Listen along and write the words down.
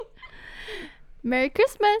Merry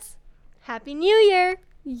Christmas! Happy New Year!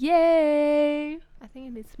 Yay! I think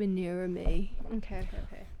it needs to be nearer me. Okay.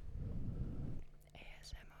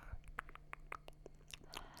 ASMR.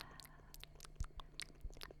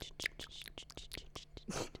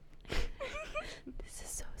 This is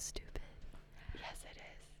so stupid. Yes, it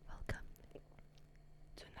is. Welcome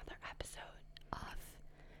To another episode. of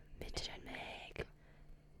Mitch and Meg.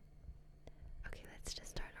 Okay, let's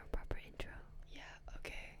just start our proper intro. Yeah,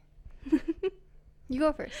 okay. You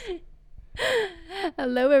go first.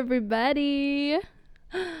 Hello, everybody.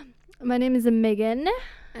 My name is Megan.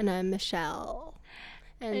 And I'm Michelle.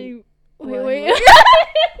 And Wait.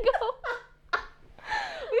 Go.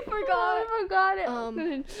 we forgot. I forgot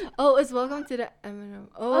it. Oh, it's welcome to the M&M.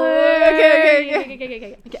 Okay.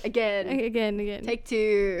 Okay, again. Take. Take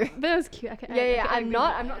two. But that was cute. I'm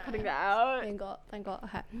not cutting that out. Thank God.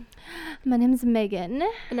 Okay. My name is Megan.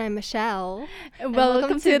 And I'm Michelle. And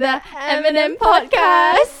welcome to the M&M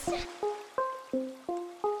podcast.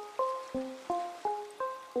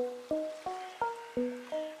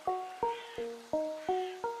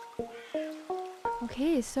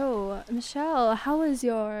 Okay, so Michelle, how was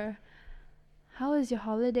your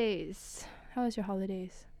holidays?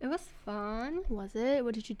 It was fun. Was it?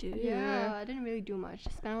 What did you do? Yeah, I didn't really do much.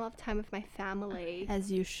 Just spent a lot of time with my family.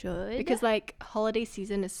 As you should. Because like holiday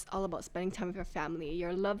season is all about spending time with your family,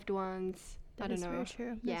 your loved ones. I That don't is know. very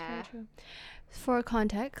true. Yeah. That's very true. For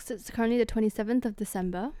context, it's currently the 27th of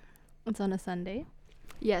December. It's on a Sunday.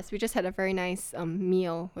 Yes, we just had a very nice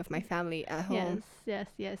meal with my family at home. Yes.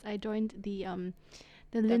 I joined the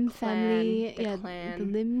Lim family. the The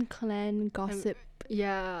clan. Lim clan gossip.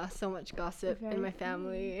 Yeah, so much gossip in Very my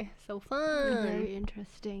family. So fun. Very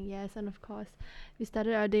interesting. Yes, and of course, we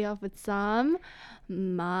started our day off with some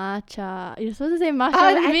matcha. You're supposed to say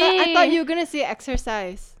matcha with me. I thought you were gonna say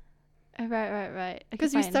exercise. Right. Okay,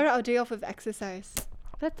 Because we fine. started our day off with exercise.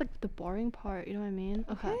 That's like the boring part. You know what I mean?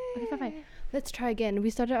 Okay, fine. Let's try again. We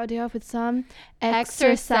started our day off with some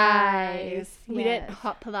exercise. We did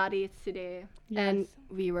hot Pilates today. And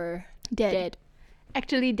we were dead.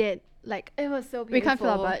 Actually did. Like, It was so painful. we can't feel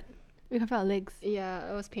our butt. We can't feel our legs. Yeah,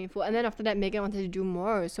 it was painful. And then after that, Megan wanted to do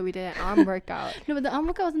more, so we did an arm workout. No, but the arm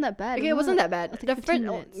workout wasn't that bad. Okay, it wasn't that bad. Like 15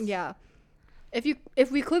 minutes. Yeah.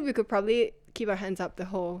 If we could probably keep our hands up the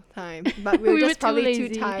whole time. But we were We were just too probably too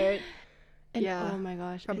lazy. tired And yeah. oh my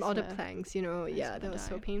gosh. from I all the swear. planks, Yeah, that was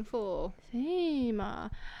so die. painful. Same.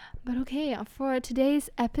 But okay, for today's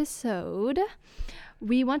episode,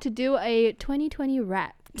 we want to do a 2020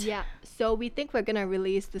 wrap. Yeah. So we think we're gonna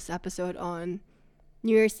release this episode on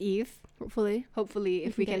New Year's Eve. Hopefully,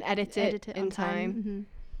 If we can edit it in on time. Mhm.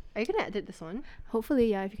 Are you gonna edit this one?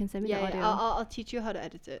 Hopefully, yeah. If you can send me the Yeah, audio. I'll teach you how to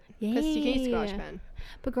edit it. Because you can use Yay. GarageBand.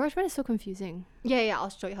 But GarageBand is so confusing. Yeah, I'll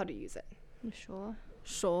show you how to use it. You sure?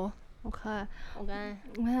 Sure. Okay. Okay.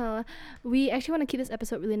 Well, we actually want to keep this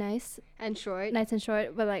episode really nice And short. and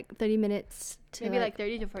short, but like 30 minutes to Maybe like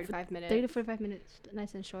 30 to 45 minutes. 30 to 45 minutes,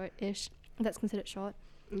 nice and short-ish. That's considered short.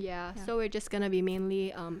 Yeah, Yeah. so we're just gonna be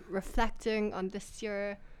mainly reflecting on this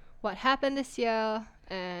year, what happened this year,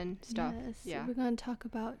 and stuff. Yes, Yeah. we're going to talk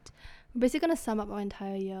about. We're basically going to sum up our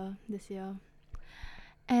entire year this year.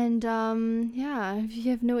 And yeah, if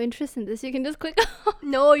you have no interest in this, you can just click off.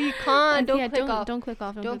 No, you can't. Okay, Don't click off. Don't click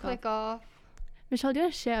off. Don't click off. Michelle, do you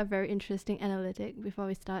want to share a very interesting analytic before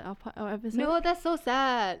we start our episode? No, that's so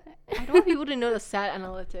sad. I don't want people to know the sad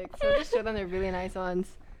analytics. So just show them the really nice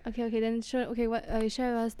ones. Okay, then share. Okay, what?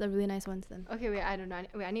 Share with us the really nice ones then. Okay, wait. I don't know.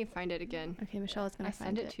 Wait, I need to find it again. Okay, Michelle is gonna I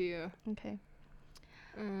find sent it to you. Okay.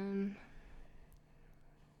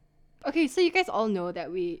 Okay, so you guys all know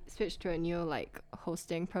that we switched to a new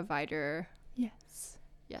hosting provider. Yes.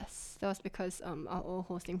 Yes, that was because our old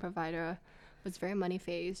hosting provider was very money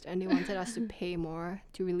phased, and they wanted us to pay more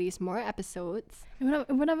to release more episodes. We're not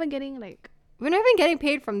even getting like. We're not even getting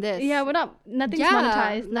paid from this. Yeah, we're not. Nothing's Yeah,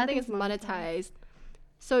 monetized. Nothing is monetized.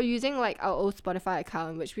 So using our old Spotify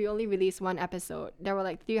account, which we only released one episode, there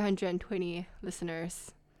were 320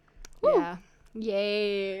 listeners. Woo. Yeah.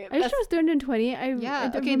 Yay. Are you sure it's 220? Yeah,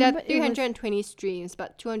 don't okay, remember that's it was- 320 streams,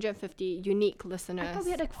 but 250 unique listeners. I thought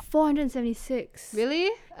we had 476. Really?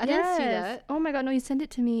 I didn't see Yes. that. Oh my god, no, you sent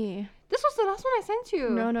it to me. This was the last one I sent you.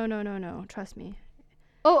 No. Trust me.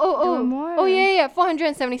 Oh. There were more. Oh, yeah.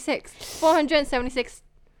 476. 476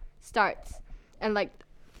 starts. And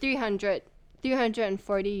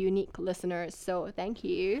 340 unique listeners. So thank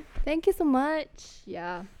you. Thank you so much.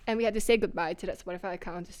 Yeah. And we had to say goodbye to that Spotify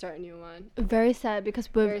account to start a new one. Very sad because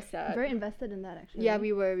we're Very sad. very invested in that actually. Yeah,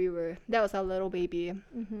 we were. That was our little baby.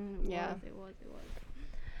 Mm-hmm. Yeah. It was.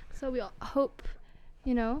 So we all hope,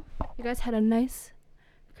 you guys had a nice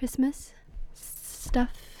Christmas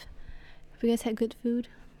stuff Have you guys had good food?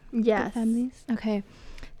 Yes. Good families? Okay.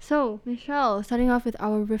 So, Michelle, starting off with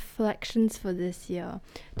our reflections for this year.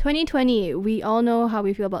 2020, we all know how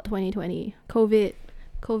we feel about 2020. COVID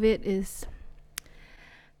is...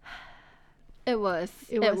 It was.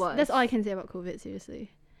 That's all I can say about COVID,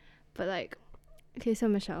 seriously. But like, okay, so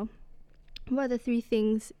Michelle, what are the 3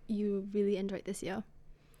 things you really enjoyed this year?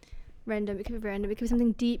 Random. It could be random. It could be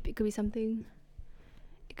something deep. It could be something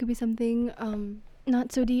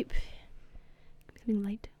not so deep. It could be something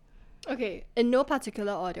light. Okay, in no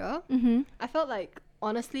particular order, Mm-hmm. I felt like,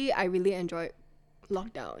 honestly, I really enjoyed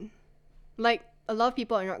lockdown. Like, a lot of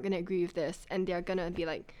people are not going to agree with this, and they're going to be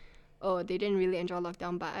like, oh, they didn't really enjoy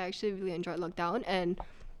lockdown, but I actually really enjoyed lockdown. And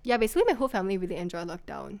yeah, basically my whole family really enjoyed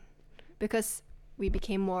lockdown because we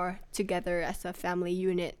became more together as a family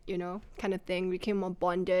unit, you know, kind of thing. We became more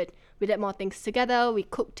bonded. We did more things together. We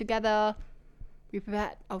cooked together. We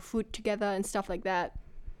prepared our food together and stuff like that.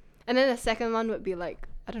 And then the second one would be like,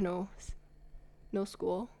 I don't know, no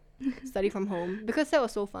school, study from home, because that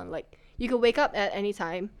was so fun. Like, you could wake up at any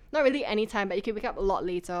time, not really any time, but you could wake up a lot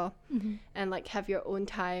later and like have your own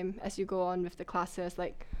time as you go on with the classes.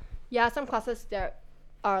 Like, yeah, some classes there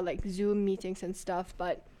are like Zoom meetings and stuff,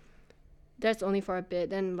 but that's only for a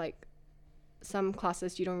bit. Then like some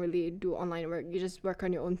classes you don't really do online work, you just work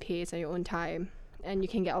on your own pace and your own time, and you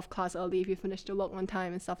can get off class early if you finish the work on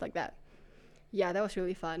time and stuff like that. Yeah, that was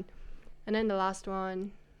really fun. And then the last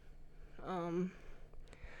one,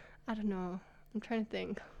 I don't know, I'm trying to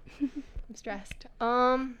think. I'm stressed.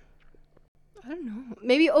 I don't know,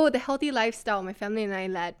 maybe the healthy lifestyle my family and I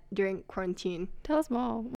led during quarantine. Tell us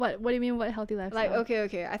more. What do you mean, what healthy lifestyle? Like,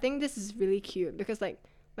 okay, I think this is really cute because like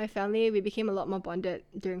my family, we became a lot more bonded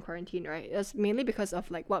during quarantine, right? It was mainly because of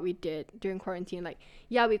like what we did during quarantine. Like,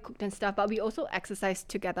 yeah, we cooked and stuff, but we also exercised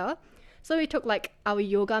together. So we took like our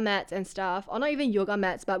yoga mats and stuff, or not even yoga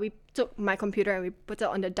mats, but we took my computer and we put it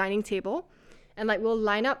on the dining table, and like we'll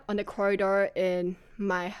line up on the corridor in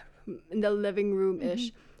the living room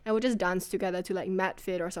ish, and we'll just dance together to like Mat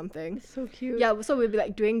Fit or something. It's so cute. Yeah, so we'll be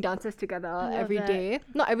like doing dances together every day.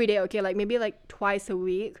 Not every day, okay, like maybe like twice a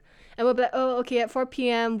week. And we'll be like, oh, okay, at 4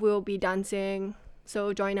 p.m. we'll be dancing,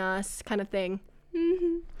 so join us, kind of thing.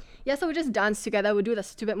 Yeah, so we just dance together. We'll do the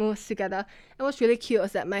stupid moves together. And what's really cute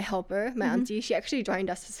was that my helper, my auntie, she actually joined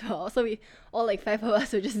us as well. So we all like 5 of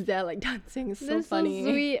us were just there like dancing. It's so That's funny.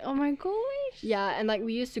 so sweet. Oh my gosh. Yeah, and like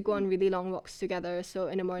we used to go on really long walks together. So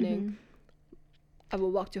in the morning, I would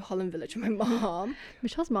walk to Holland Village with my mom.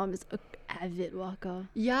 Michelle's mom is an avid walker.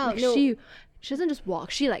 Yeah, Like no. she doesn't just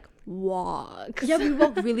walk, she like walks. Yeah, we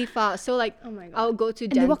walk really fast. So like, Oh my god. I'll go to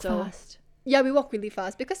And they walk dental. fast. Yeah, we walk really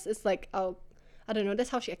fast because it's like I don't know, that's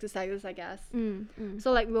how she exercises, I guess.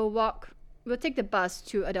 So like we'll take the bus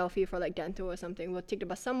to Adelphi for like dental or something. We'll take the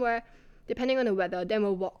bus somewhere, depending on the weather, then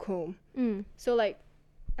we'll walk home. So like,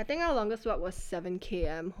 I think our longest walk was 7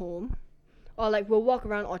 km home. Or like we'll walk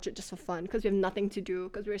around Orchard just for fun because we have nothing to do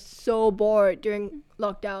because we're so bored during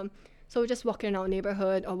lockdown. So we just walk in our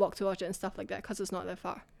neighborhood or walk to Orchard and stuff like that because it's not that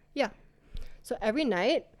far. Yeah. So every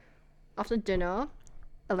night after dinner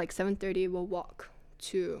at like 7:30 we'll walk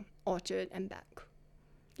to Orchard and back.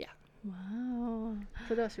 Yeah. Wow.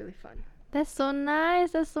 So that was really fun. That's so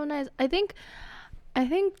nice. That's so nice. I think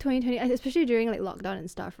 2020, especially during like lockdown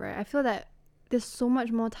and stuff, right? I feel that there's so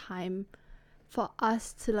much more time for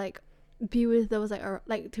us to like be with those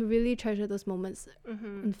like to really treasure those moments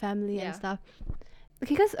in family and stuff.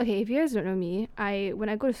 Okay, because if you guys don't know me, when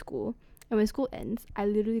I go to school and when school ends, I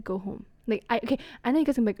literally go home. Like I know you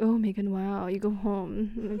guys are like, oh Megan, wow, you go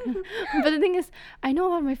home. But the thing is, I know a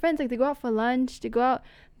lot of my friends, like they go out for lunch, they go out,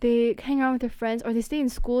 they hang around with their friends, or they stay in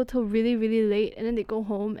school till really, really late, and then they go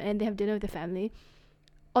home and they have dinner with their family.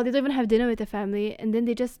 Or they don't even have dinner with their family, and then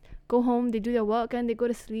they just go home, they do their work, and they go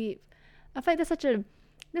to sleep. I feel like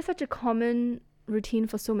that's such a common routine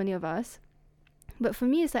for so many of us. But for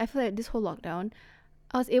me, it's like I feel like this whole lockdown,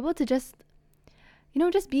 I was able to just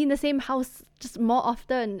be in the same house just more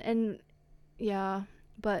often. And yeah,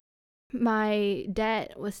 but my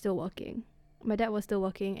dad was still working.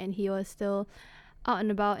 And he was still out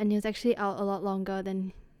and about, and he was actually out a lot longer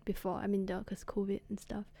than before. I mean, because COVID and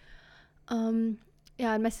stuff.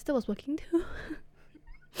 Yeah, and my sister was working too.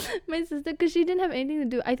 My sister, because she didn't have anything to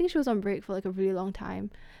do. I think she was on break for like a really long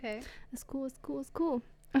time. Okay. It's cool.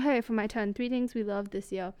 Okay, for my turn. 3 things we loved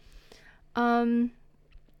this year.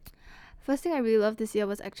 First thing I really loved this year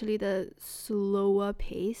was actually the slower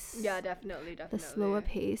pace. Yeah, definitely. The slower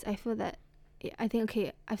pace. I feel that, I think,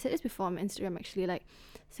 okay, I've said this before on my Instagram actually, like,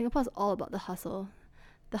 Singapore is all about the hustle.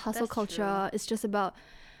 The hustle That's culture. true. It's just about,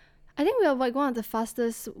 I think we are like one of the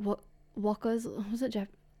fastest walkers. Was it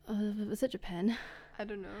Japan? I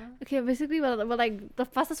don't know. Okay, basically, we're like the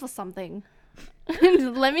fastest for something.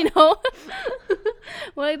 Let me know.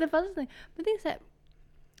 We're like the fastest thing. But the thing is that,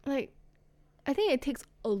 like, I think it takes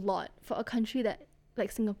a lot for a country that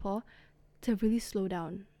like Singapore to really slow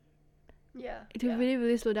down. Yeah. To really,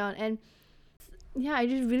 really slow down. And yeah, I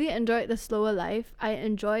just really enjoyed the slower life. I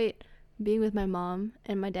enjoyed being with my mom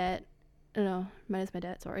and my dad. No, minus my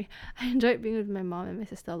dad, sorry. I enjoyed being with my mom and my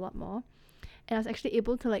sister a lot more. And I was actually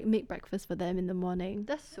able to like make breakfast for them in the morning.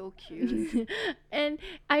 That's so cute. And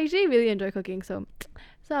I actually really enjoy cooking, so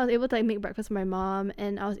I was able to like make breakfast for my mom,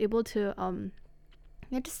 and I was able to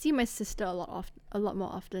just see my sister a lot more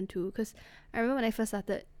often too. Because I remember when I first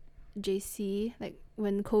started JC, like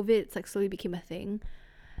when COVID like slowly became a thing,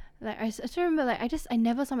 like I still remember like I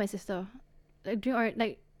never saw my sister like during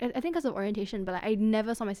I think because of orientation, but like I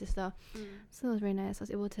never saw my sister. So it was very nice. I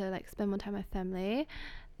was able to like spend more time with my family.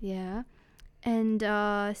 Yeah. And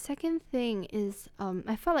second thing is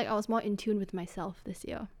I felt like I was more in tune with myself this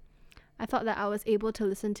year. I felt that I was able to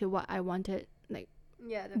listen to what I wanted, like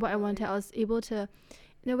Yeah. what I wanted. I was able to,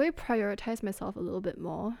 in a way, prioritize myself a little bit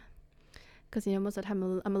more. Because, you know, most of the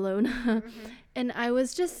time I'm alone. And I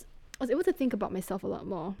was able to think about myself a lot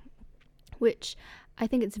more, which I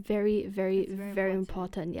think it's very, very, very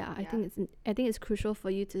important. Yeah, I think it's crucial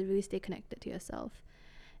for you to really stay connected to yourself,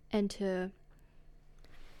 and to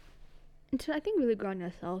I think really ground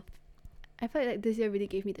yourself. I felt like this year really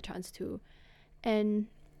gave me the chance to, and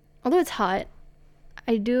although it's hard,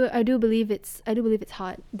 I do believe it's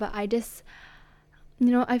hard, but I just, you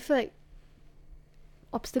know, I feel like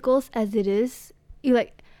obstacles as it is, you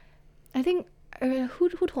like, I think who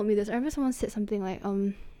told me this? I remember someone said something like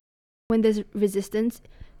when there's resistance,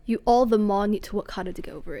 you all the more need to work harder to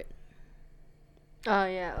get over it. Oh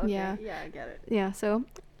yeah. Okay. Yeah. Yeah, I get it. Yeah. So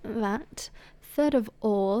that. Third of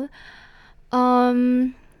all,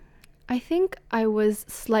 I think I was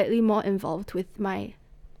slightly more involved with my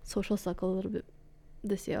social circle a little bit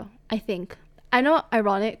this year. I know,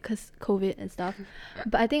 ironic because COVID and stuff,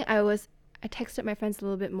 but I think I texted my friends a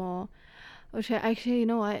little bit more. Which actually, you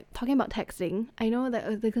know what? Talking about texting, I know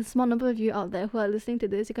that there's a small number of you out there who are listening to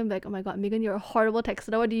this. You can be like, "Oh my god, Megan, you're a horrible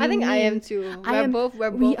texter. What do you mean?" I think I am too. We're both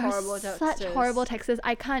horrible texters. Such horrible texters.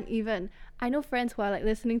 I can't even. I know friends who are like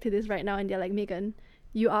listening to this right now, and they're like, "Megan,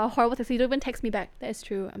 you are a horrible texter. You don't even text me back." That is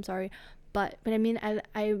true. I'm sorry, but I mean,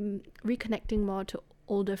 I'm reconnecting more to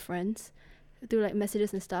older friends through like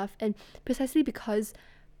messages and stuff, and precisely because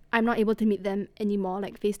I'm not able to meet them anymore,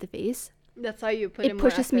 like face to face. That's how you put it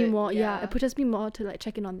pushes me more. Yeah. It pushes me more to like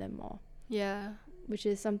check in on them more. Yeah. Which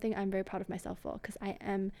is something I'm very proud of myself for, because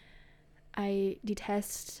I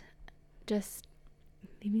detest just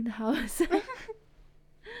leaving the house. Okay.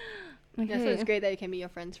 Yeah, so it's great that you can meet your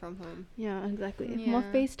friends from home. Yeah, exactly. Yeah. More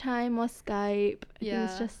FaceTime, more Skype. I think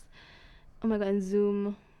it's just, oh my god, and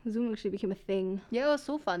Zoom. Zoom actually became a thing. Yeah, it was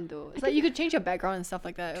so fun though. It's like you could change your background and stuff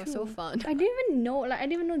like that. It was so fun. I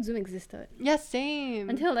didn't even know Zoom existed. Yeah, same.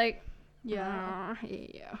 Until like, yeah.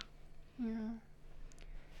 Yeah.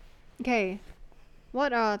 Okay.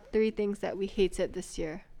 What are 3 things that we hated this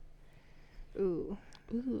year? Ooh.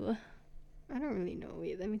 I don't really know.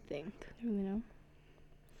 Wait, let me think. I don't really know.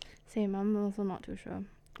 Same, I'm also not too sure.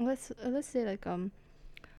 Let's say like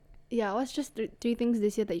what's just 3 things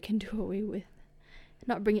this year that you can do away with,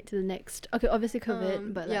 not bring it to the next. Okay, obviously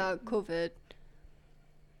COVID, but like, COVID.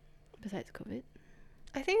 Besides COVID,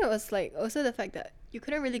 I think it was like also the fact that you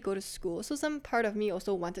couldn't really go to school. So some part of me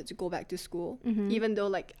also wanted to go back to school, even though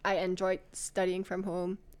like I enjoyed studying from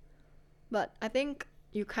home. But I think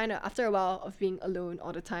you kind of, after a while of being alone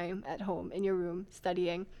all the time at home in your room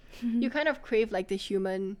studying, you kind of crave like the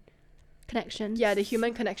human connections. Yeah, the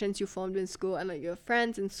human connections you formed in school, and like your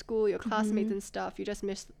friends in school, your classmates and stuff. You just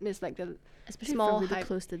miss like the especially small if you're really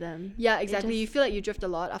close to them. Yeah, exactly. You feel like you drift a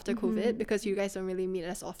lot after COVID because you guys don't really meet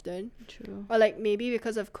as often. True. Or like maybe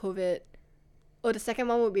because of COVID. Or the second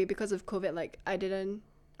one would be because of COVID, like I don't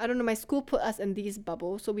know, my school put us in these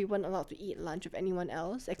bubbles, so we weren't allowed to eat lunch with anyone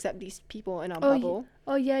else except these people in our bubble.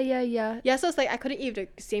 Yeah. Yeah, so it's like I couldn't eat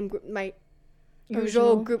with the same group, my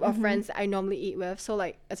usual group of friends that I normally eat with. So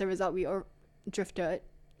like as a result, we all drifted.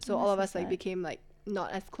 So all of us like became like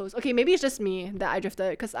not as close. Okay, maybe it's just me that I drifted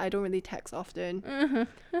because I don't really text often and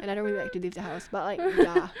I don't really like to leave the house. But like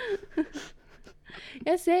yeah.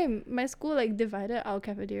 Yeah, same. My school like divided our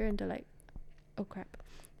cafeteria into like, oh crap,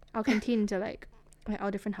 our canteen into like our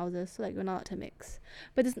different houses, so like we're not allowed to mix.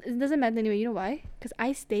 But it doesn't matter anyway. You know why? Because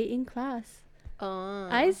I stay in class.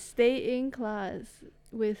 I stay in class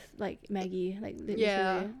with like Maggie, like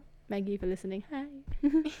literally. Maggie, if you're listening, hi.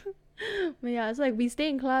 But yeah, it's like we stay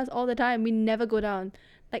in class all the time. We never go down,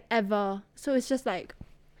 like ever. So it's just like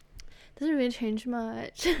Doesn't really change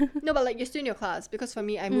much. No, but like you're still in your class, because for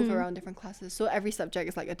me I move Mm. around different classes, so every subject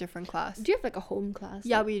is like a different class. Do you have like a home class?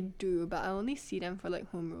 Yeah, we do, but I only see them for like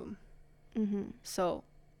homeroom. Mm-hmm. So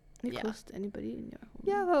Are you Yeah. close to anybody in your home?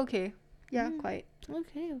 yeah, we're okay. Yeah, Mm. quite.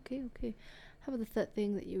 Okay. How about the third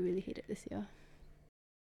thing that you really hated this year?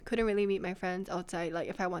 Couldn't really meet my friends outside, like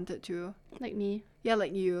if I wanted to. Like me. Yeah,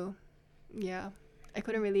 like you. Yeah, I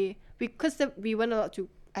couldn't really, because we weren't allowed to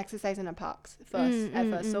exercise in the parks at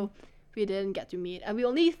first, so we didn't get to meet, and we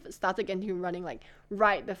only started getting running like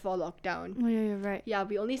right before lockdown. Oh yeah, you're right. Yeah,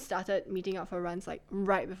 we only started meeting up for runs like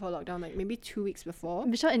right before lockdown, like maybe 2 weeks before.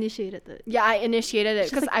 Michelle initiated it. Yeah, I initiated it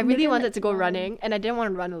She's because like, I really "Megan, wanted let's to go run." running, and I didn't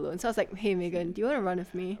want to run alone. So I was like, hey, Megan, do you want to run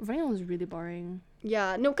with me? Running was really boring.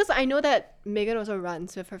 Yeah, no, because I know that Megan also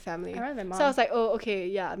runs with her family. I ran with my mom. So I was like, oh, okay,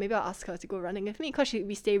 yeah, maybe I'll ask her to go running with me, because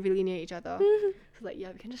we stay really near each other. So like,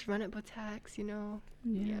 yeah, we can just run at Botax, you know?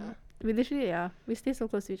 Yeah. We literally, we stay so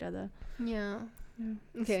close to each other. Yeah. Yeah.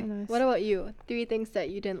 Okay, So nice. what about you? 3 things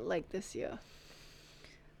that you didn't like this year.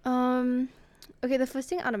 Okay, the first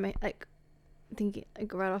thing out of my, like, thinking,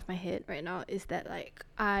 like, right off my head right now is that, like,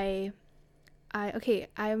 I like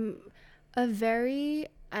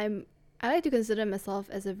to consider myself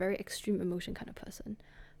as a very extreme emotion kind of person.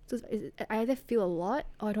 So I either feel a lot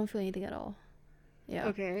or I don't feel anything at all. Yeah.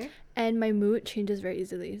 Okay. And my mood changes very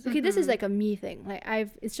easily. Okay, this is like a me thing. Like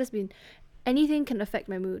it's just been, anything can affect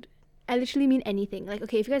my mood. I literally mean anything. Like,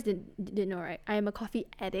 okay, if you guys didn't know, right, I am a coffee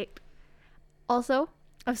addict. Also,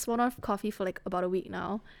 I've sworn off coffee for like about a week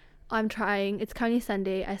now. I'm trying. It's currently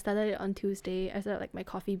Sunday. I started it on Tuesday. I started like my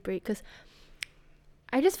coffee break because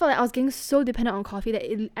I just felt like I was getting so dependent on coffee that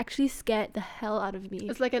it actually scared the hell out of me.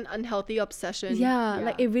 It's like an unhealthy obsession. Yeah,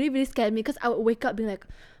 like it really, really scared me because I would wake up being like,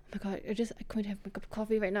 oh my god, I couldn't have a cup of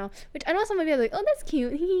coffee right now. Which I know some of you are like, oh, that's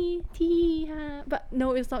cute. But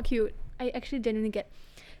no, it's not cute. I actually genuinely get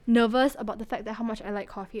nervous about the fact that how much I like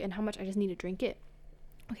coffee and how much I just need to drink it.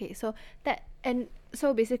 Okay, so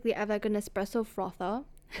basically I have like an espresso frother.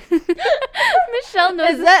 Michelle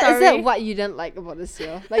knows Is that story. what you didn't like about this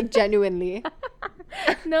year? Like genuinely?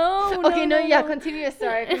 No. Okay, no, continue your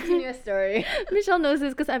story. Michelle knows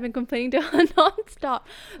this because I've been complaining to her non-stop.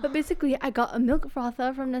 But basically, I got a milk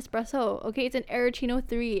frother from Nespresso. Okay, it's an Arancino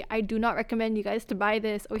 3. I do not recommend you guys to buy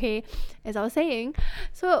this, okay? As I was saying.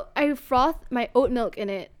 So I froth my oat milk in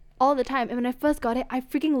it all the time. And when I first got it, I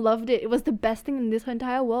freaking loved it. It was the best thing in this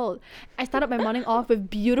entire world. I started my morning off with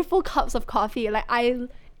beautiful cups of coffee.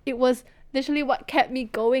 It was literally what kept me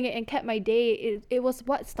going and kept my day. It was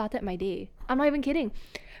what started my day. I'm not even kidding.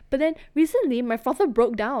 But then recently, my frother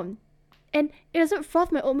broke down. And it doesn't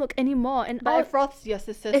froth my oat milk anymore. And But it froths your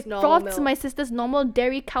sister's normal froths milk. my sister's normal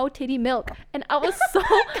dairy cow titty milk. And I was so...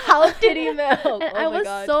 Cow titty milk. And I Oh my was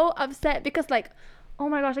God. so upset because, like, oh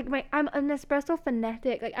my gosh, like, I'm an Nespresso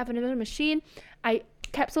fanatic. Like, I have an Nespresso machine.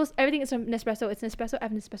 Capsules, everything is from Nespresso. It's Nespresso. I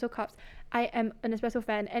have Nespresso cups. I am an Nespresso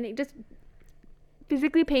fan. And it just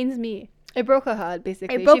physically pains me. It broke her heart,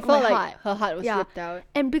 basically. It broke she felt my like heart. her heart was Yeah. slipped out.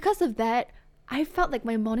 And because of that, I felt like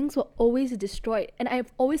my mornings were always destroyed. And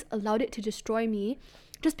I've always allowed it to destroy me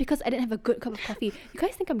just because I didn't have a good cup of coffee. You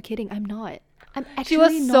guys think I'm kidding? I'm not. I'm actually She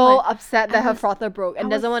was not. so upset that I her was- frother broke and I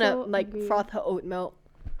was doesn't want to so like angry. froth her oat milk.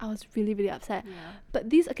 I was really, really upset. Yeah. But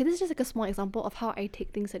this is just like a small example of how I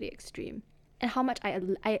take things to the extreme and how much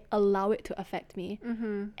I allow it to affect me.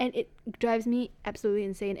 Mm-hmm. And it drives me absolutely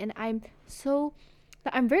insane. And I'm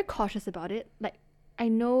very cautious about it. Like, I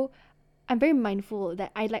know I'm very mindful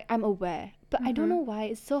that I'm aware, but I don't know why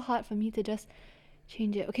it's so hard for me to just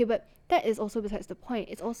change it. Okay, but that is also besides the point.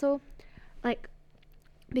 It's also like,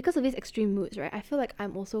 because of these extreme moods, right? I feel like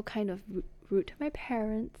I'm also kind of rude to my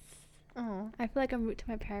parents. Oh. I feel like I'm rude to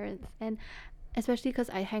my parents, and especially because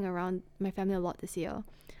I hang around my family a lot this year.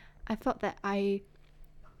 I felt that I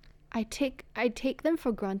take them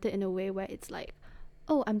for granted in a way where it's like,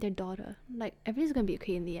 oh, I'm their daughter. Like, everything's gonna be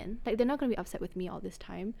okay in the end. Like, they're not gonna be upset with me all this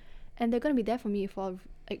time, and they're gonna be there for me for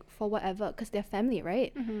whatever, because they're family,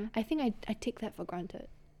 right? Mm-hmm. I think I take that for granted.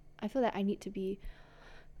 I feel that I need to be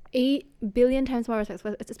 8 billion times more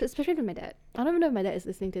respectful, especially to my dad. I don't even know if my dad is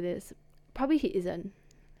listening to this. Probably he isn't.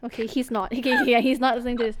 Okay, he's not. Okay, yeah, he's not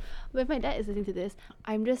listening to this. But if my dad is listening to this,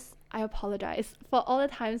 I apologize for all the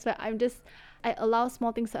times where I allow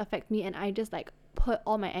small things to affect me, and I just like put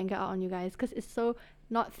all my anger out on you guys because it's so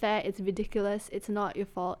not fair. It's ridiculous. It's not your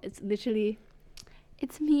fault. It's literally,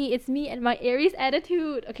 it's me and my Aries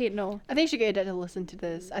attitude. Okay, no. I think you should get your dad to listen to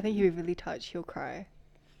this. I think he'll be really touched. He'll cry.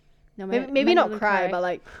 No, Maybe not cry, but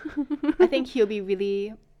like, I think he'll be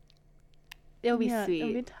really It'll be yeah, sweet.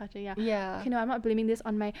 It'll be touching, yeah. Yeah. Okay, no, I'm not blaming this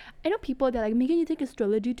on my... I know people, they're like, Megan, you take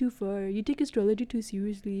astrology too far. You take astrology too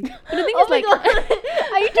seriously. But the thing Oh is, my like... God.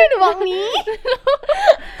 Are you trying to mock me?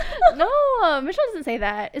 No, Michelle doesn't say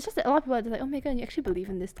that. It's just that a lot of people are just like, oh, Megan, you actually believe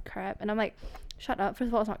in this crap. And I'm like, shut up. First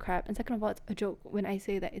of all, it's not crap. And second of all, it's a joke when I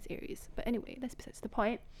say that it's Aries. But anyway, that's besides the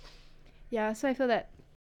point. Yeah, so I feel that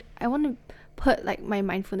I want to put like my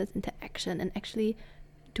mindfulness into action and actually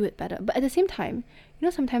do it better. But at the same time, you know,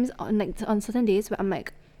 sometimes on certain days where I'm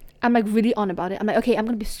like really on about it. I'm like, okay, I'm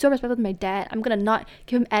gonna be so respectful to my dad. I'm gonna not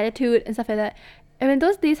give him attitude and stuff like that. And when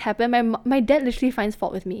those days happen, my dad literally finds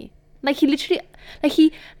fault with me. Like he literally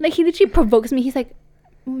provokes me. He's like,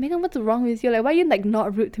 Megan, what's wrong with you? Like, why are you like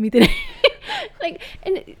not rude to me today? Like,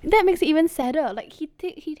 and that makes it even sadder. Like he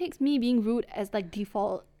takes me being rude as like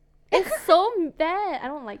default. It's so bad. I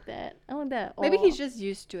don't like that. I don't like that at all. Maybe he's just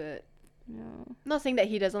used to it. No. Not saying that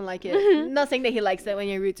he doesn't like it. Not saying that he likes it when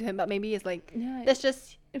you're rude to him, but maybe it's like Yeah. that's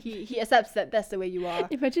just he accepts that that's the way you are.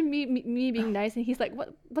 Imagine me being nice and he's like,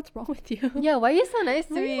 what's wrong with you? Yeah, why are you so nice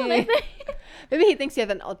to Why are you so me? nice to Maybe he thinks you have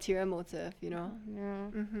an ulterior motive, you know.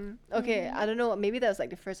 Yeah. Okay, I don't know. Maybe that was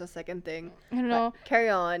like the first or second thing. I don't know. But carry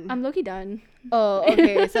on. I'm low-key done. Oh,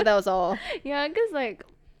 okay. So that was all. Yeah, because like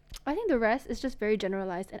I think the rest is just very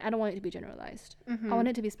generalized and I don't want it to be generalized. I want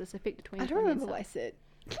it to be specific to 2020. I don't remember what I said.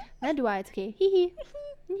 Neither do I. It's okay. Hee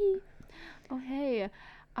hee. Oh hey,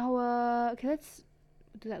 okay. Let's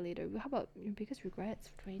do that later. How about your biggest regrets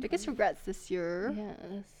for 2020? Biggest regrets this year.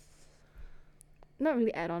 Yes. Not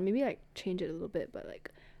really add on. Maybe like change it a little bit. But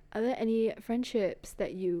like, are there any friendships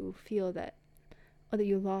that you feel that, or that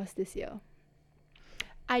you lost this year?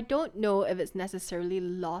 I don't know if it's necessarily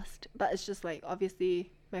lost, but it's just like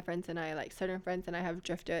obviously my friends and I, like certain friends and I have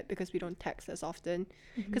drifted because we don't text as often.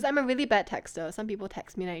 Because I'm a really bad texter. Some people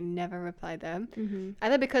text me and I never reply them.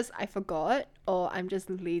 Either because I forgot or I'm just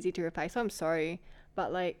lazy to reply. So I'm sorry.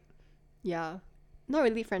 But like, yeah, not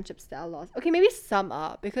really friendships that I lost. Okay, maybe some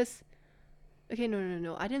are because... Okay,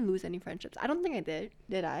 no. I didn't lose any friendships. I don't think I did.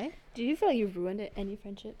 Did I? Do you feel like you've ruined any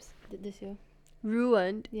friendships this year?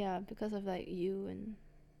 Ruined? Yeah, because of like you and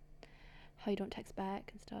how you don't text back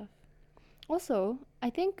and stuff. Also, I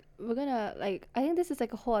think we're gonna like, I think this is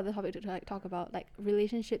like a whole other topic to like talk about, like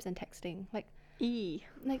relationships and texting. Like, okay,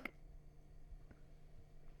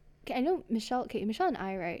 I know Michelle and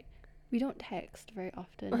I, right? We don't text very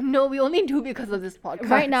often. No, we only do because of this podcast.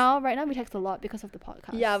 Right now we text a lot because of the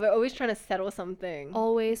podcast. Yeah, we're always trying to settle something.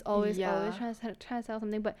 Always Yeah. trying to sell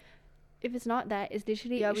something. But if it's not that, it's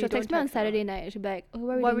literally Yeah, she'll we text me don't on text a lot. Saturday night. She'll be like, oh,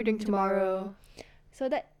 what What are we doing tomorrow? So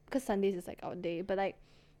that, because Sundays is like our day. But like,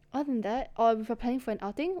 other than that, or if we're planning for an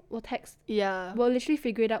outing, we'll text. Yeah. We'll literally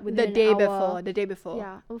figure it out within The an hour. day before.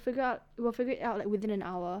 Yeah, we'll figure it out like within an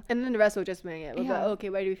hour. And then the rest will just wing it. We'll be Yeah. like, okay,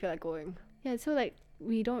 where do we feel like going? Yeah, so like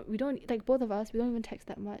we don't like, both of us, we don't even text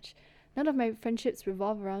that much. None of my friendships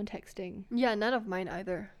revolve around texting. Yeah, none of mine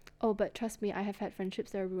either. Oh, but trust me, I have had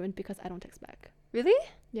friendships that are ruined because I don't text back. Really?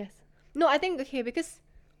 Yes. No, I think okay because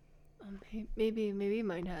maybe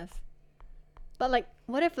mine has. But like,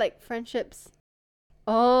 what if like friendships?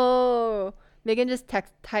 Oh, Megan just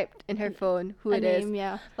typed in her phone who it is. Name,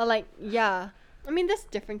 yeah. But like, yeah, I mean that's a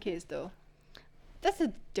different case though. That's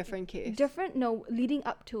a different case. No, leading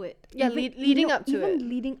up to it. Yeah, leading up to even it.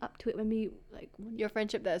 leading up to it when we like. Your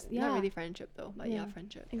friendship that's Yeah. not really friendship though, but yeah, Yeah.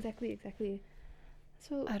 friendship. Exactly.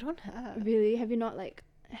 So I don't have. really, have you not like?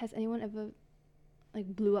 Has anyone ever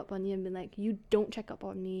like blew up on you and been like, you don't check up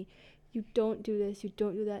on me, you don't do this, you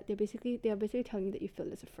don't do that? They are basically telling you that you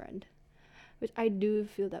feel as a friend, which I do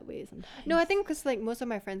feel that way sometimes. No, I think because like most of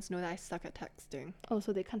my friends know that I suck at texting. Oh,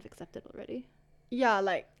 so they kind of accept it already. Yeah,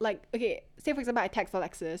 like okay, say for example I text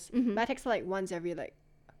Alexis, Mhm. but I text her like once every like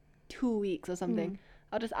 2 weeks or something. Mm.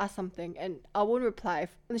 I'll just ask something and I won't reply.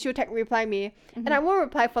 And she'll reply me, Mm-hmm. and I won't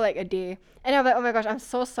reply for like a day. And I'm like, oh my gosh, I'm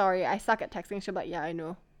so sorry. I suck at texting. She'll be like, yeah, I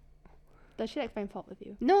know. Does she like find fault with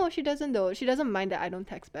you? No, she doesn't though. She doesn't mind that I don't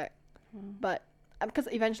text back. Oh. But because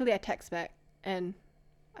eventually I text back, and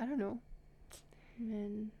I don't know.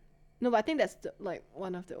 Man, No, but I think that's like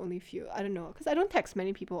one of the only few. I don't know, because I don't text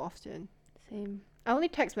many people often. same. I only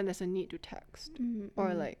text when there's a need to text.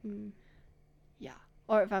 Or like, mm. yeah.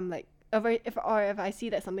 Or if I'm like, if I see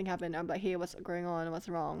that something happened, I'm like, hey, what's going on? What's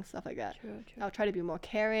wrong? Stuff like that. True. I'll try to be more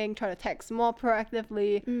caring, try to text more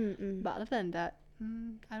proactively. Mm. But other than that,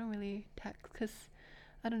 I don't really text because,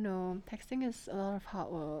 I don't know, texting is a lot of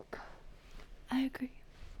hard work. I agree.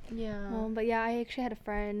 Yeah. But yeah, I actually had a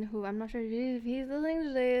friend who, I'm not sure if he's listening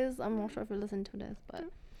to this. I'm not sure if he listened to this, but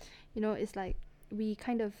you know, it's like we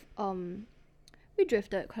kind of we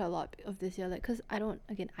drifted quite a lot of this year, like, cause I don't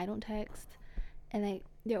text, and like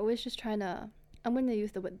they're always just trying to I'm gonna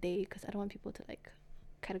use the word they because I don't want people to like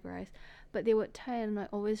categorize, but they would try and like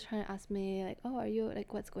always try to ask me like, oh, are you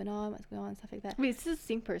like what's going on, stuff like that. Wait, is this the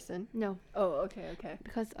same person? No, Oh, okay.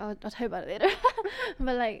 because I'll tell you about it later.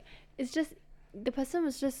 But like it's just the person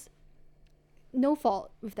was just no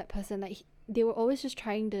fault with that person. Like they were always just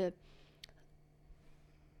trying to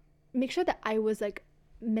make sure that I was like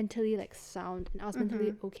mentally like sound and I was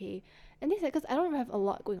mentally okay. And they said because I don't have a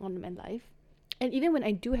lot going on in my life, and even when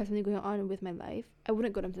I do have something going on with my life, I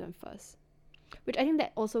wouldn't go to them first, which I think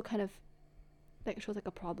that also kind of like shows like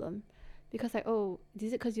a problem, because like, oh,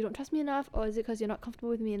 is it because you don't trust me enough, or is it because you're not comfortable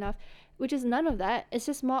with me enough? Which is none of that. It's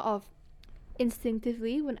just more of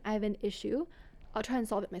instinctively when I have an issue, I'll try and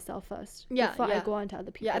solve it myself first before I go on to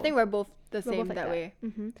other people. Yeah, I think we're both the We're same both like that way.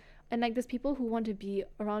 And like there's people who want to be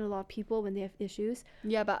around a lot of people when they have issues,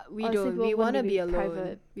 Yeah, but we Or some don't. people We wanna want to be be alone.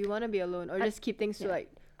 private. We want to be alone, or just keep things to yeah. like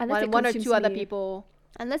unless it one or consumes two other me. people.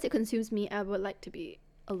 Unless it consumes me, I would like to be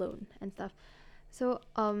alone and stuff. So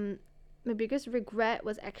my biggest regret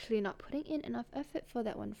was actually not putting in enough effort for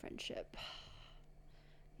that one friendship.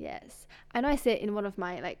 Yes, I know I said in one of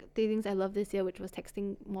my like the things I love this year, which was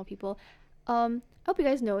texting more people. I hope you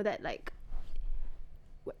guys know that like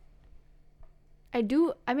I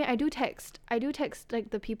do text like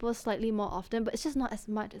the people slightly more often, but it's just not as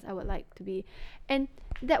much as I would like to be. And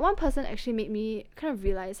that one person actually made me kind of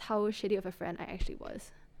realize how shitty of a friend I actually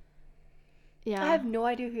was. Yeah. I have no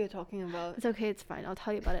idea who you're talking about. It's okay, it's fine. I'll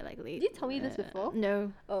tell you about it like later. Did you tell me this before?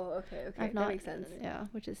 No. Oh, okay. I've That not. makes sense. Yeah,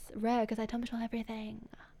 which is rare because I tell Michelle everything.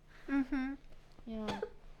 Yeah.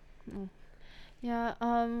 Yeah,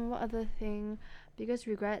 what other thing? Biggest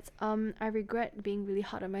regrets? I regret being really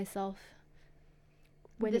hard on myself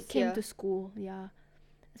when This it came year? to school, yeah.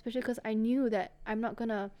 Especially because I knew that I'm not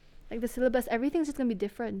gonna, like the syllabus, everything's just gonna be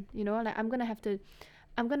different, you know? Like I'm gonna have to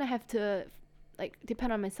like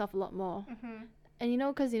depend on myself a lot more. And you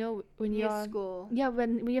know, because you know, when You're you're, school. yeah,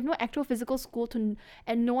 when you have no actual physical school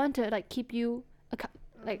and no one to like keep you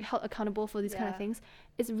like held accountable for these kind of Yeah. things,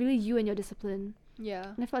 it's really you and your discipline. Yeah.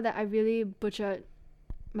 And I felt that I really butchered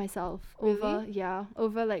myself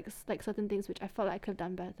over like certain things which I felt like I could have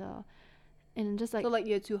done better, and just like So like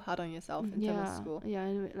you're too hard on yourself in terms of school. yeah,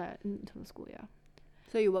 like in terms of school, yeah.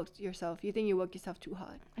 So you worked yourself. You think you work yourself too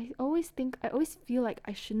hard. I always feel like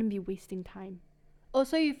I shouldn't be wasting time. Oh,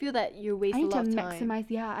 so you feel that you waste I a need to lot of time. maximize.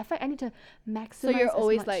 Yeah, I feel like I need to maximize. So you're as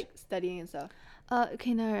always much. like studying and stuff.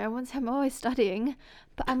 Okay, no, I won't say I'm always studying,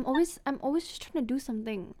 but I'm always just trying to do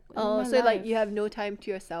something. Oh, in my so like life. you have no time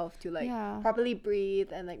to yourself to like Yeah. properly breathe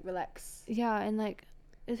and like relax. Yeah, and like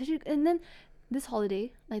especially, and then this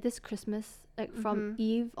holiday, like this Christmas, like from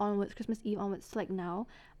Christmas Eve onwards to like now,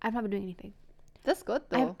 I've not been doing anything. That's good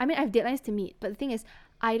though. I mean, I have deadlines to meet, but the thing is,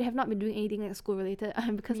 I have not been doing anything like school related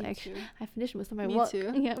because Me I too. finished most of my Me work.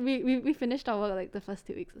 too. Yeah, we finished our work like the first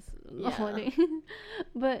 2 weeks of the Yeah. holiday.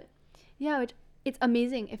 But yeah, it's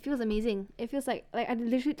amazing. It feels amazing. It feels like I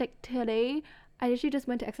literally like today, I literally just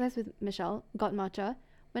went to exercise with Michelle, got matcha,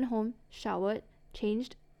 went home, showered,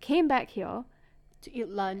 changed, came back here. To eat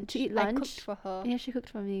lunch. I lunch. cooked for her. Yeah, she cooked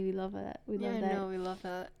for me. We love that. We Yeah, love I that. know, we love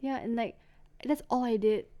that. Yeah, and like that's all I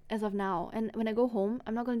did as of now. And when I go home,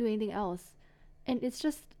 I'm not gonna do anything else. And it's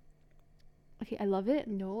just okay. I love it.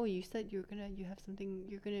 No, you said you have something.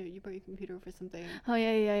 You brought your computer for something. Oh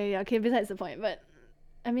yeah. Okay, besides the point, but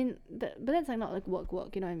I mean, but that's like not like work.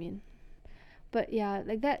 You know what I mean? But yeah,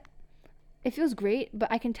 like that. It feels great,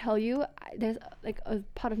 but I can tell you, there's like a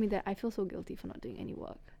part of me that I feel so guilty for not doing any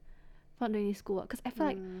work, for not doing any schoolwork, because I feel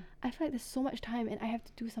like there's so much time and I have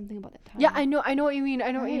to do something about that time. Yeah, I know what you mean. I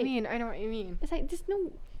know what you Right. mean. I know what you mean. It's like there's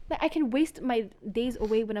no like I can waste my days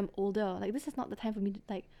away when I'm older. Like this is not the time for me to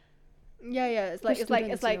like. Yeah. It's like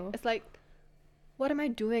students, you know. it's like what am I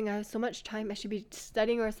doing? I have so much time. I should be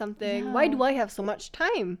studying or something. Why Yeah. do I have so much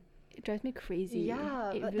time? It drives me crazy.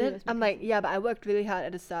 Yeah, It but really then drives me I'm crazy. like, yeah, but I worked really hard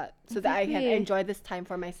at the start so that I can Exactly. enjoy this time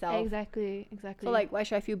for myself. Exactly. So like, why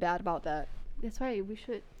should I feel bad about that? that's why we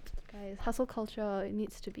should, guys. Hustle culture. It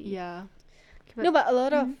needs to be. Yeah. Okay, No, but a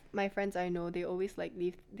lot of my friends I know, they always like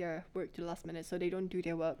leave their work to the last minute, so they don't do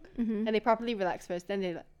their work Mhm. and they properly relax first. Then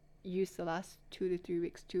they like, use the last 2 to 3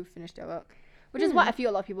 weeks to finish their work, which is what I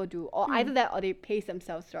feel a lot of people do. Or either that, or they pace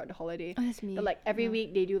themselves throughout the holiday. Oh, that's me. But like every Yeah.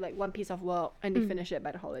 week they do like one piece of work and they finish it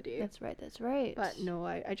by the holiday. That's right. That's right. But no,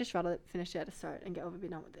 I just rather finish it at the start and get over it,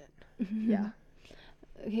 done with it. Yeah.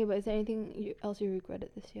 Okay, but is there anything else you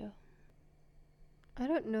regretted this year? I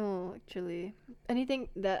don't know actually. Anything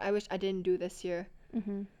that I wish I didn't do this year.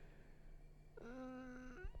 Mm-hmm.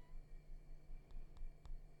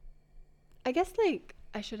 I guess like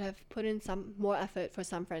I should have put in some more effort for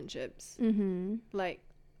some friendships. Mm-hmm. Like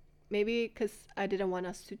maybe because I didn't want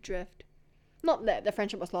us to drift. not that the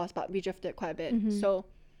friendship was lost, but we drifted quite a bit. Mhm. So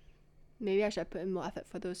maybe I should put in more effort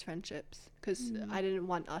for those friendships because Mm. I didn't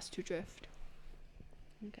want us to drift.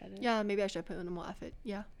 Get it. Yeah, maybe I should put in more effort.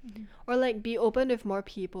 Yeah, Mhm. or like be open with more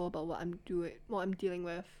people about what I'm dealing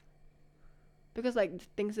with. Because like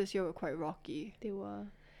things this year were quite rocky. They were.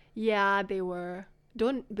 Yeah, they were.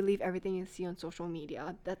 Don't believe everything you see on social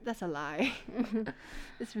media. That's a lie.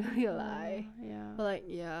 It's really a lie. Yeah. But like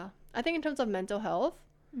yeah, I think in terms of mental health,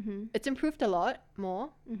 Mhm. it's improved a lot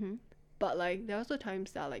more. Mhm. But like there are also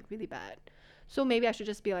times that are like really bad. So maybe I should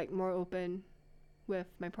just be like more open with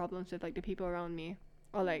my problems with like the people around me,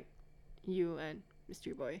 or like you and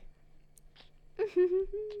Mystery Boy.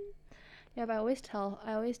 Yeah, but I always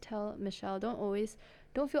tell Michelle,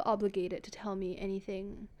 don't feel obligated to tell me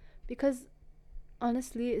anything, because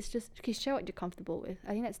honestly, it's just, okay, share what you're comfortable with.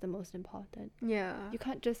 I think that's the most important. Yeah. You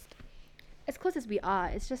can't just, as close as we are,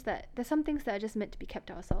 it's just that there's some things that are just meant to be kept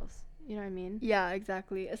to ourselves. You know what I mean? Yeah,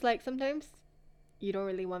 exactly. It's like sometimes you don't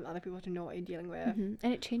really want other people to know what you're dealing with. Mhm.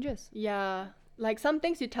 And it changes. Yeah. Like some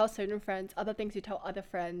things you tell certain friends, other things you tell other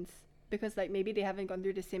friends because like maybe they haven't gone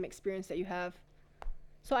through the same experience that you have.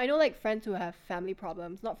 So I know like friends who have family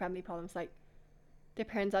problems, not family problems, like their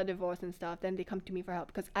parents are divorced and stuff, then they come to me for help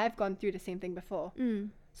because I've gone through the same thing before. Mm.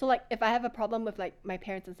 So like if I have a problem with like my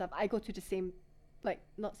parents and stuff, I go to the same, like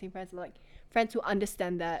not same friends, but like friends who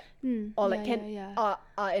understand that Mm. or like yeah, can yeah.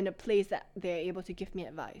 are in a place that they're able to give me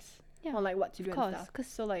advice Yeah, on like what to do of and course, stuff. because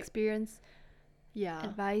So like experience, yeah,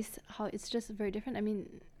 advice, how it's just very different. I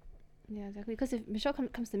mean, yeah, exactly. Because if Michelle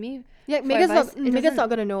comes to me, yeah, for Megan's advice, it Megan's doesn't- not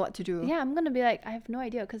gonna know what to do. yeah, I'm gonna be like, I have no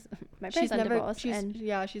idea, because my parents She's are never divorced, she's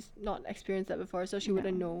and she's not experienced that before, so she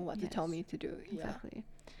wouldn't know what to tell yes, me to do. Yeah. exactly.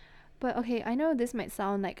 But okay, I know this might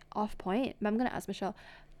sound like off point, but I'm gonna ask Michelle,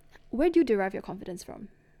 where do you derive your confidence from?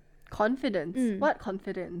 Confidence. Mm. What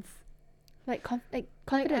confidence? Like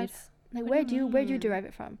confidence. Like what where do do you you mean? derive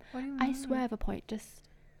it from? What do you I swear I have a point. Just,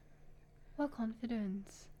 What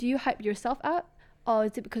confidence? do you hype yourself up, or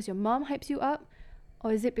is it because your mom hypes you up,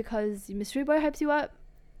 or is it because Mystery Boy hypes you up?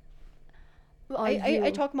 Well, Or I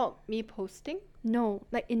you? talk about me posting. No,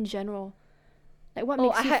 like in general. Like what Oh,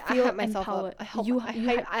 makes you I feel hype myself empowered? up. You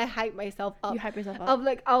hype myself up. you hype yourself up.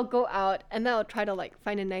 I'll go out and then I'll try to like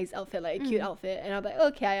find a nice outfit, like a cute outfit, and I'll be like,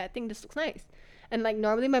 okay, I think this looks nice. And like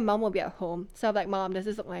normally my mom will be at home, so I'm like, Mom, does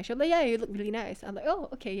this look nice? She'll be like, yeah, you look really nice. I'm like, oh,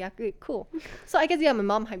 okay, yeah, great, cool. So I guess yeah, my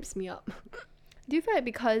mom hypes me up. Do you feel like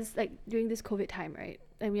because like during this COVID time, right,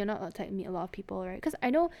 and we are not allowed to meet a lot of people, right? Because I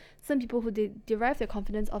know some people who derive their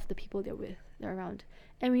confidence off the people they're around,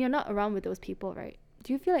 and when you're not around with those people, right?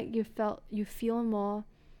 Do you feel like you feel more?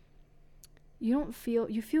 You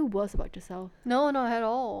feel worse about yourself? No, not at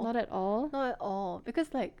all. Not at all. Not at all.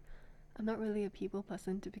 Because like I'm not really a people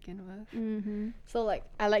person to begin with. Mm-hmm. So like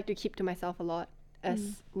I like to keep to myself a lot.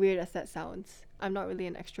 As weird as that sounds, I'm not really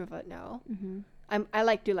an extrovert now. Mm-hmm. I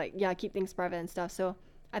like to like keep things private and stuff. So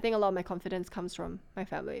I think a lot of my confidence comes from my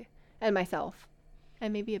family and myself,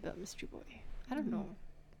 and maybe a bit of Mystery Boy. I don't know,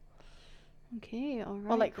 Okay, all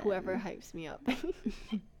right. or like then. whoever hypes me up.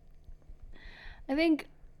 I think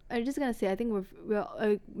I'm just gonna say I think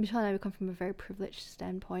Michelle and I come from a very privileged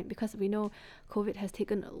standpoint because we know COVID has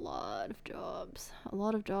taken a lot of jobs, a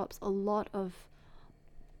lot of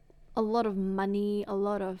money, a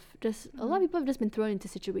lot of people have just been thrown into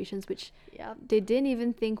situations which Yep. they didn't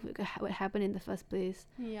even think would happen in the first place.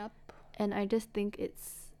 Yep. And I just think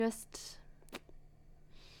it's just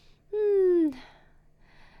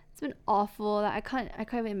it's been awful. Like I can't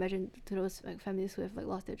even imagine to those like families who have like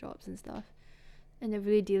lost their jobs and stuff, and they're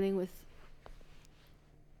really dealing with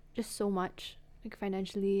just so much like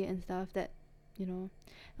financially and stuff that, you know.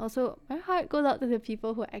 Also, my heart goes out to the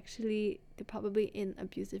people who they're probably in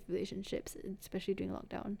abusive relationships, especially during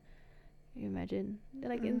lockdown. Can you imagine? They're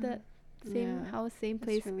like in the same house, same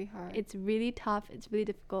place. It's really hard. It's really tough. It's really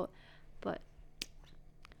difficult, but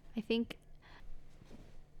I think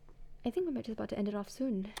we're just about to end it off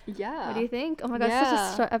soon. Yeah. What do you think? Oh my god, such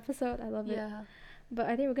Yeah. a short episode. I love it. Yeah. But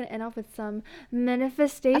I think we're gonna end off with some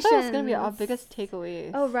manifestations. I thought it was gonna be our biggest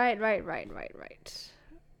takeaways. Oh right.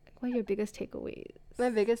 What are your biggest takeaways? My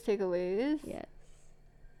biggest takeaways. Yes.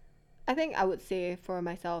 I think I would say for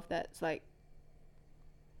myself that's like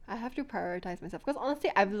I have to prioritize myself because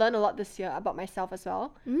honestly I've learned a lot this year about myself as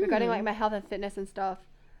well regarding like my health and fitness and stuff.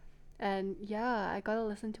 And yeah, I gotta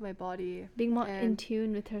listen to my body. Being more in and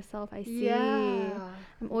tune with herself. I see. Yeah.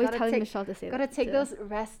 I'm always Gotta telling take- Michelle to say Gotta that. take too. those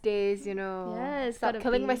rest days, you know. Yes, Stop gotta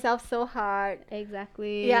killing be. myself so hard.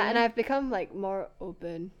 Exactly. Yeah, and I've become like more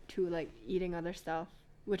open to like eating other stuff,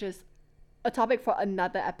 which is a topic for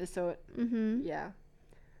another episode. Mm-hmm. Yeah.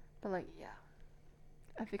 But like, yeah.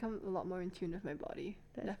 I've become a lot more in tune with my body.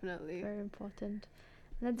 That's Definitely. Very important.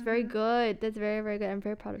 And that's very good. That's very, very good. I'm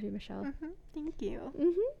very proud of you, Michelle. Thank you.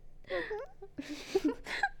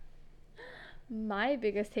 My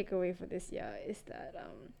biggest takeaway for this year is that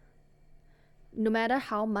no matter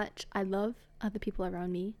how much I love other people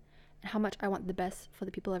around me and how much I want the best for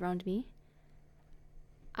the people around me,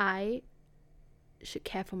 I should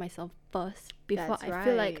care for myself first before That's I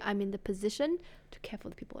feel like right. I'm in the position to care for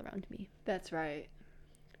the people around me. That's right.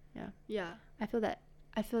 Yeah. Yeah. I feel that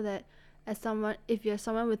as someone, if you're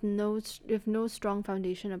someone with no strong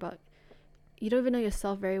foundation about, you don't even know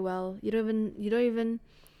yourself very well, you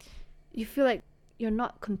feel like you're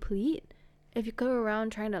not complete. If you go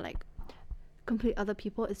around trying to like complete other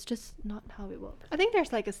people, it's just not how it works. I think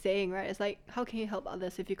there's like a saying, right? It's like, how can you help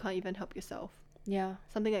others if you can't even help yourself? Yeah.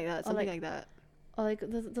 Something like that. Or Something like- like that. Or like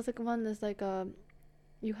there's like one that's like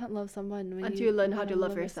you can't love someone when Until you learn how to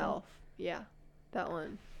love yourself. Yeah. That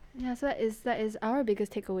one. Yeah, so that is our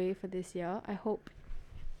biggest takeaway for this year. I hope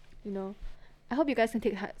you guys can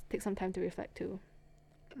take some time to reflect too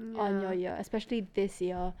on your year, especially this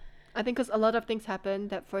year. I think because a lot of things happen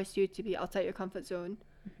that force you to be outside your comfort zone,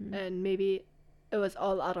 and maybe it was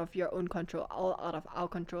all out of your own control, all out of our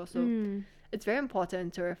control. So it's very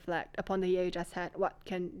important to reflect upon the year you just had, what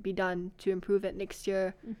can be done to improve it next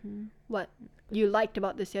year, what you liked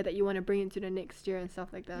about this year that you want to bring into the next year and stuff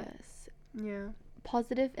like that. Yes. Yeah.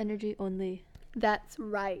 Positive energy only. That's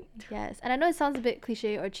right. Yes. And I know it sounds a bit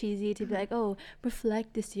cliche or cheesy to be like, oh,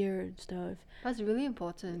 reflect this year and stuff. That's really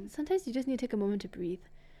important. Sometimes you just need to take a moment to breathe.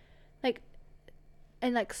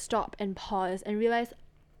 And stop and pause and realize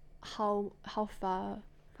how far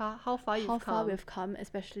How far you've come. we've come,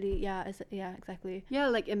 especially exactly. Yeah,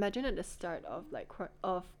 like imagine at the start of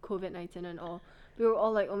of COVID-19 and all, we were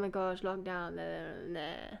all like, oh my gosh, lockdown,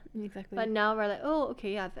 nah. Exactly. But now we're like, oh,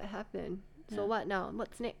 okay, yeah, that happened. So Yeah. what now?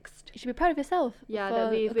 What's next? You should be proud of yourself. Yeah, for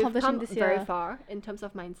that we've accomplishing come this very year. far in terms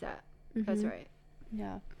of mindset. That's Mhm. right.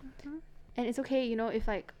 Yeah. And it's okay, if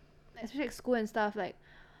like, especially like school and stuff, like,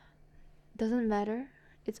 doesn't matter.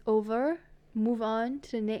 It's over. Move on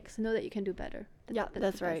to the next. Know that you can do better. Yeah,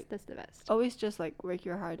 that's the right. best. That's the best. Always just like work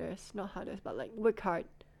your hardest. Not hardest, but like work hard.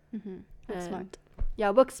 Mm-hmm. That's And- smart. Yeah,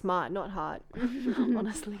 work smart, not hard.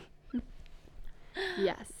 Honestly.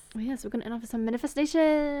 Yes. Oh, yes, we're gonna end off with some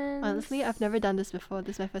manifestations. Honestly, I've never done this before.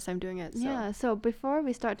 This is my first time doing it. So. Yeah. So before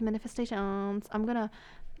we start manifestations, I'm gonna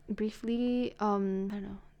briefly I don't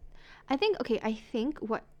know. I think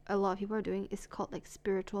what a lot of people are doing is called like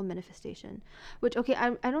spiritual manifestation, which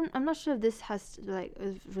I'm not sure if this has like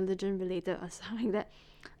is religion related or something like that.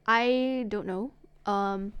 I don't know.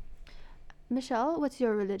 Michelle, what's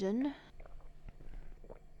your religion?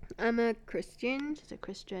 I'm a Christian. She's a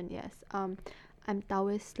Christian, yes. I'm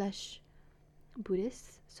Taoist /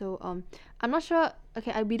 Buddhist. So I'm not sure.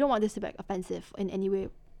 Okay, we don't want this to be like, offensive in any way,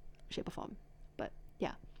 shape, or form. But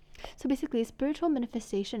yeah. So basically, spiritual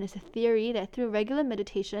manifestation is a theory that through regular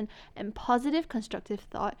meditation and positive constructive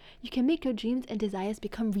thought, you can make your dreams and desires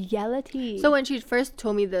become reality. So when she first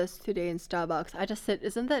told me this today in Starbucks, I just said,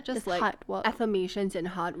 isn't that just It's like hard work. affirmations and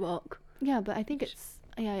hard work? Yeah, but I think it's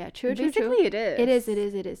true. Basically, it is.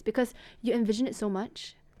 It is because you envision it so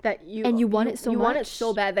much. That you want it so you want it much.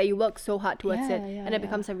 so bad that you work so hard towards Yeah, it, yeah, and it yeah.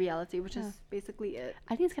 becomes a reality, which Yeah. is basically it.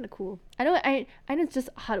 I think it's kind of cool. I know it's just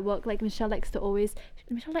hard work. Like Michelle likes to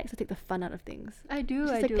take the fun out of things. I do. She's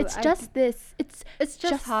I like, do. it's I just this. It's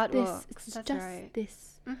just hard this. work. It's That's just right.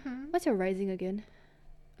 this. Mm-hmm. What's your rising again?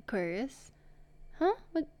 Aquarius. Huh?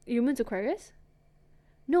 What? Your moon's Aquarius?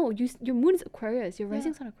 No, your moon's Aquarius. Your Yeah.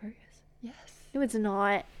 rising's not Aquarius. Yes. No, it's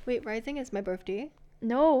not. Wait, rising is my birthday.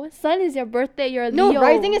 No, sun is your birthday. You're a No, Leo.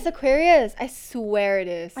 rising is Aquarius. I swear it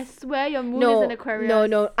is. I swear your moon no, is an Aquarius.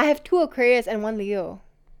 No. I have 2 Aquarius and 1 Leo.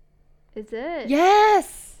 Is it?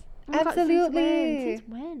 Yes. Oh my God, absolutely. Since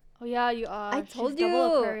when? Oh yeah, you are. I She's told double you.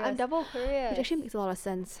 Aquarius. I'm double Aquarius. Which actually makes a lot of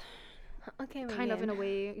sense. okay, Kind of in a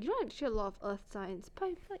way. You don't actually a lot of earth signs. But I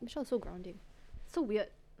feel like Michelle's so grounding. It's so weird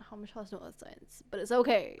how Michelle has no earth signs. But it's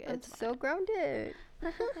okay. I'm It's so grounded.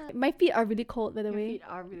 my feet are really cold, by the Your way. feet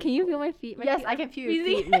are really Can you cold. feel my feet? My Yes, feet I are can feel your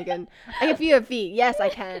freezing. feet, Megan. I can feel your feet. Yes, I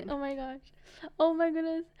can. Oh my gosh. Oh my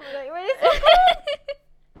goodness.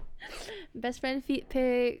 Best friend feet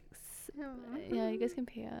pics. Yeah, you guys can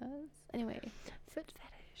pay us. Anyway. Foot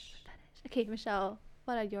fetish. Okay, Michelle,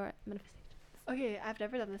 what are your manifestations? Okay, I've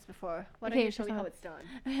never done this before. Why Okay, don't you show me just how now. it's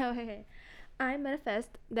done? Okay. I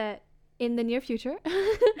manifest that in the near future,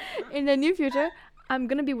 I'm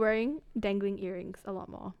gonna be wearing dangling earrings a lot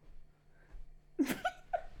more. I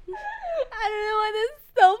don't know why this is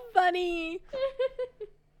so funny.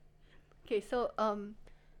 Okay, so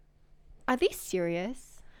are they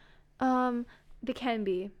serious? They can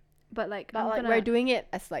be, but like But I'm like gonna we're doing it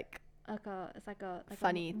as like it's like a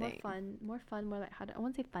funny more thing. fun, more lighthearted. I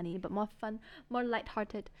won't say funny, but more fun, more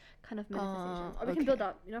lighthearted kind of manifestations. Or we okay. can build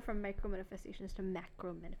up, from micro manifestations to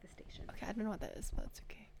macro manifestations. Okay, I don't know what that is, but it's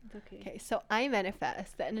okay. It's okay. Okay, so I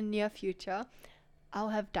manifest that in the near future, I'll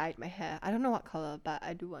have dyed my hair. I don't know what color, but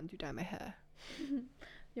I do want to dye my hair.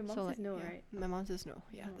 Your mom So, says like, no, yeah. right? My mom says no.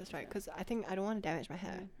 Yeah, Oh, that's right. okay. Because I think I don't want to damage my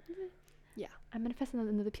hair. Yeah. I manifest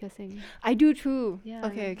another piercing. I do too. Yeah.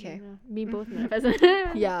 Okay, okay. Me both Mhm.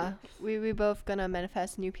 manifest. Yeah, we both gonna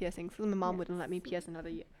manifest new piercings. So my mom wouldn't let me Yes. pierce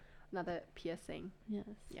another piercing. Yes.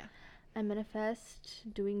 Yeah. I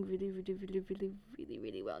manifest doing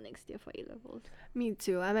really well next year for A levels. Me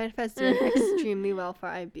too. I manifest doing extremely well for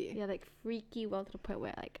IB. Yeah, like freaky well to the point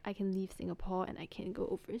where like I can leave Singapore and I can go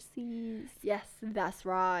overseas. Yes, that's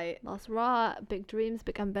right. Lost raw, big dreams,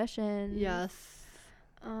 big ambitions. Yes.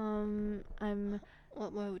 I'm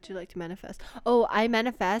What would you like to manifest? Oh, I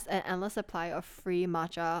manifest an endless supply of free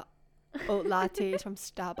matcha oat lattes from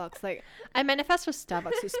Starbucks. Like, I manifest for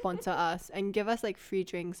Starbucks to sponsor us and give us like free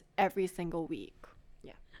drinks every single week.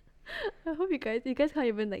 I hope you guys can't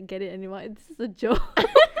even like get it anymore. This is a joke.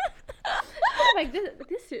 Like this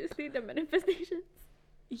seriously the manifestations.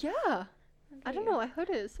 Yeah. I don't know. I heard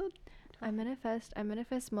it. So I manifest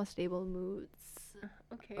more stable moods.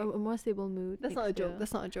 okay. A more stable mood. That's not a next joke. year.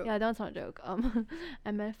 That's not a joke. Yeah, that's not a joke.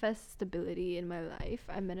 I manifest stability in my life.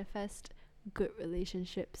 I manifest good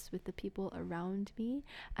relationships with the people around me.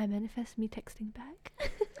 I manifest me texting back.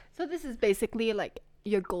 So this is basically like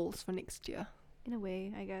your goals for next year. In a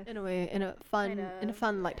way, I guess. In a way, in a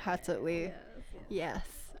fun, light-hearted way. Yes. Yes.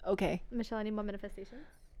 Okay. Michelle, any more manifestations?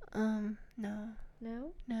 No.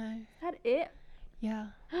 No? No. Is that it? Yeah.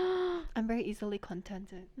 I'm very easily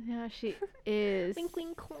contented. Yeah, she is. Wink,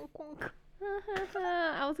 wink, clunk, clunk.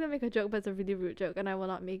 I was gonna make a joke, but it's a really rude joke, and I will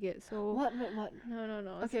not make it. So What? no.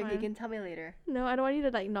 It's Okay, you fine. can tell me later. No, I don't want you to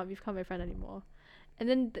like not become my friend anymore. And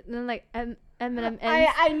then like Eminem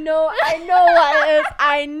ends. I know what it is.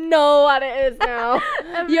 I know what it is now.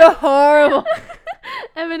 You're horrible.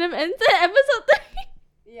 Eminem ends the episode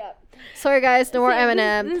 3. Yeah. Sorry guys, no more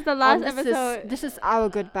Eminem. This is the last this episode. This is our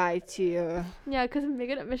goodbye to you. Yeah, because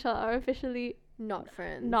Megan and Michelle are officially Not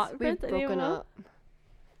friends. Not We've friends broken anymore. up.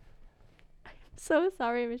 so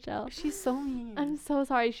sorry, Michelle. She's so mean. I'm so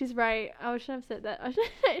sorry. She's right. I shouldn't have said that. I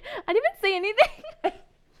didn't even say anything.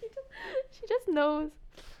 she just knows.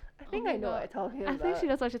 I think my I know God. what I'm talking I about. think she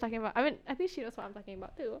knows what she's talking about. I mean, I think she knows what I'm talking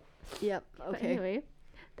about too. Yep. But Okay. anyway,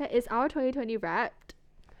 that is our 2020 wrapped.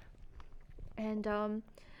 And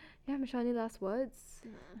yeah, Michelle, any last words?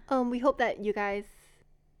 We hope that you guys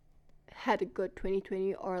had a good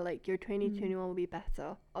 2020, or like your 2021 will be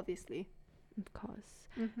better. Obviously. Of course.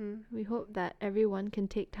 Mm-hmm. We hope that everyone can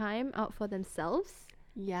take time out for themselves.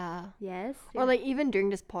 Yeah. Yes. Or like even during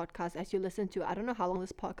this podcast, as you listen to, I don't know how long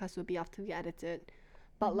this podcast will be after we edit it,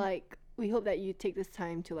 but like we hope that you take this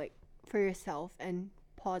time to like for yourself and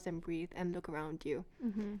pause and breathe and look around you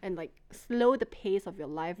and like slow the pace of your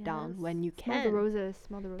life down when you Smell can. the roses.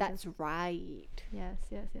 Smell the roses. That's right. Yes.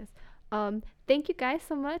 Thank you guys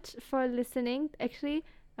so much for listening. Actually,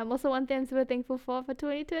 also one thing I'm super thankful for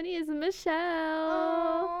 2020 is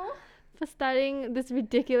Michelle for starting this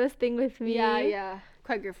ridiculous thing with me. Yeah.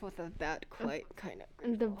 Quite grateful for that. Quite kind of.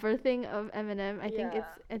 And the birthing of Eminem. I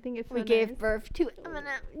think it's so We gave nice. birth to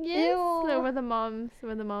Eminem. Yes. Ew. So we're the moms.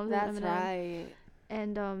 We're the moms That's of Eminem. right.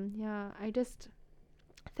 And yeah, I just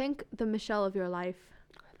thank the Michelle of your life.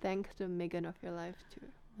 Thank the Megan of your life too.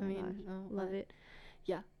 Oh I my mean, gosh, love it.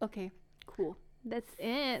 Yeah. Okay. Cool. That's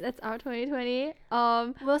it. That's our 2020.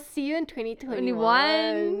 We'll see you in 2021.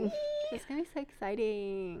 21. It's gonna be so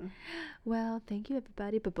exciting. Well, thank you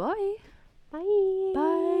everybody. Bye-bye. Bye.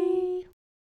 Bye.